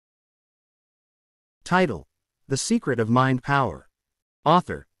Title: The Secret of Mind Power.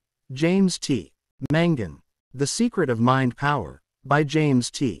 Author: James T. Mangan. The Secret of Mind Power, by James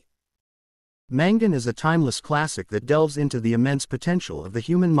T. Mangan is a timeless classic that delves into the immense potential of the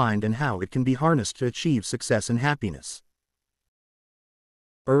human mind and how it can be harnessed to achieve success and happiness.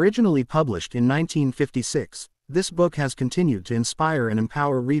 Originally published in 1956, this book has continued to inspire and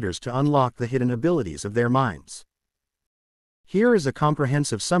empower readers to unlock the hidden abilities of their minds. Here is a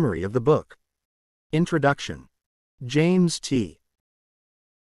comprehensive summary of the book. Introduction. James T.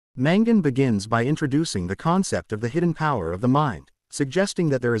 Mangan begins by introducing the concept of the hidden power of the mind, suggesting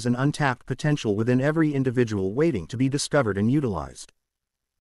that there is an untapped potential within every individual waiting to be discovered and utilized.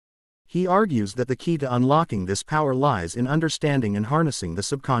 He argues that the key to unlocking this power lies in understanding and harnessing the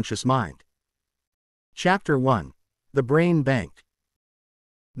subconscious mind. Chapter 1. The Brain Bank.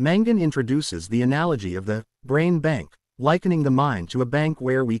 Mangan introduces the analogy of the brain bank, likening the mind to a bank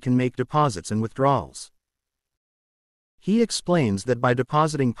where we can make deposits and withdrawals. He explains that by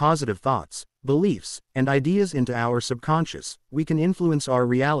depositing positive thoughts, beliefs, and ideas into our subconscious, we can influence our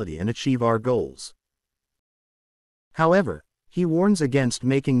reality and achieve our goals. However, he warns against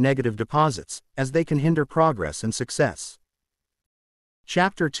making negative deposits, as they can hinder progress and success.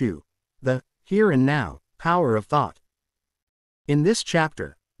 Chapter 2. The Here and Now Power of Thought. In this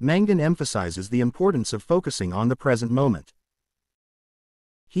chapter, Mangan emphasizes the importance of focusing on the present moment.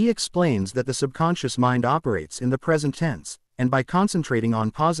 He explains that the subconscious mind operates in the present tense, and by concentrating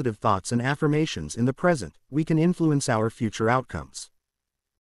on positive thoughts and affirmations in the present, we can influence our future outcomes.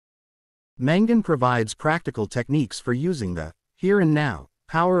 Mangan provides practical techniques for using the here and now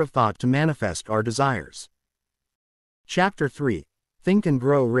power of thought to manifest our desires. Chapter 3. Think and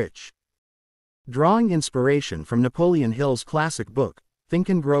Grow Rich. Drawing inspiration from Napoleon Hill's classic book, Think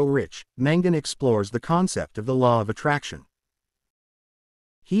and Grow Rich, Mangan explores the concept of the law of attraction.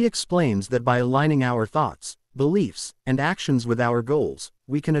 He explains that by aligning our thoughts, beliefs, and actions with our goals,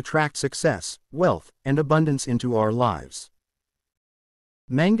 we can attract success, wealth, and abundance into our lives.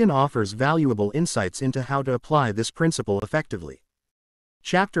 Mangan offers valuable insights into how to apply this principle effectively.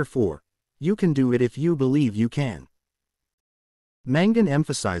 Chapter 4. You Can Do It If You Believe You Can. Mangan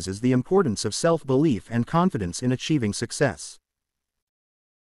emphasizes the importance of self-belief and confidence in achieving success.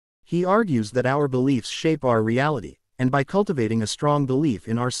 He argues that our beliefs shape our reality, and by cultivating a strong belief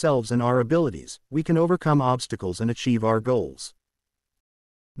in ourselves and our abilities, we can overcome obstacles and achieve our goals.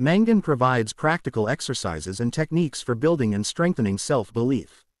 Mangan provides practical exercises and techniques for building and strengthening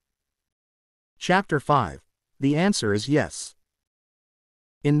self-belief. Chapter 5. The Answer is Yes.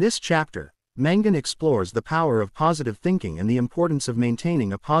 In this chapter, Mangan explores the power of positive thinking and the importance of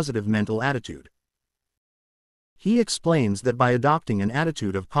maintaining a positive mental attitude. He explains that by adopting an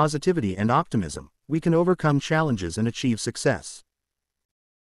attitude of positivity and optimism, we can overcome challenges and achieve success.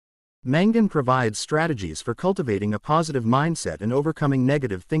 Mangan provides strategies for cultivating a positive mindset and overcoming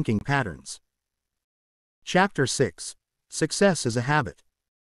negative thinking patterns. Chapter 6. Success as a Habit.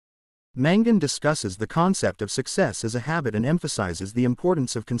 Mangan discusses the concept of success as a habit and emphasizes the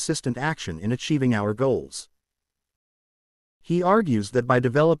importance of consistent action in achieving our goals. He argues that by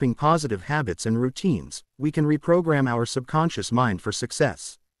developing positive habits and routines, we can reprogram our subconscious mind for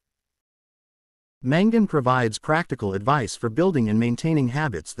success. Mangan provides practical advice for building and maintaining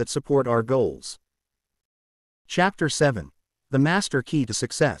habits that support our goals. Chapter 7. The Master Key to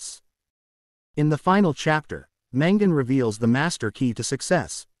Success. In the final chapter, Mangan reveals the master key to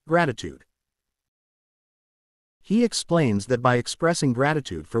success: gratitude. He explains that by expressing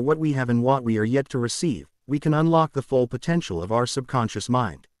gratitude for what we have and what we are yet to receive, we can unlock the full potential of our subconscious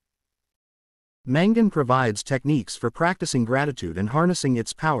mind. Mangan provides techniques for practicing gratitude and harnessing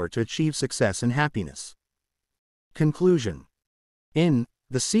its power to achieve success and happiness. Conclusion. In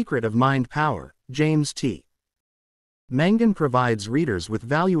The Secret of Mind Power, James T. Mangan provides readers with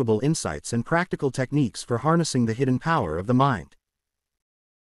valuable insights and practical techniques for harnessing the hidden power of the mind.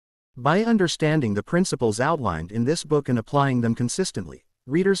 By understanding the principles outlined in this book and applying them consistently,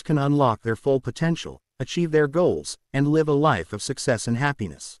 readers can unlock their full potential, achieve their goals, and live a life of success and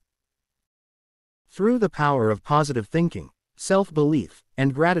happiness. Through the power of positive thinking, self-belief,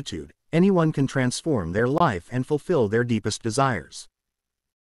 and gratitude, anyone can transform their life and fulfill their deepest desires.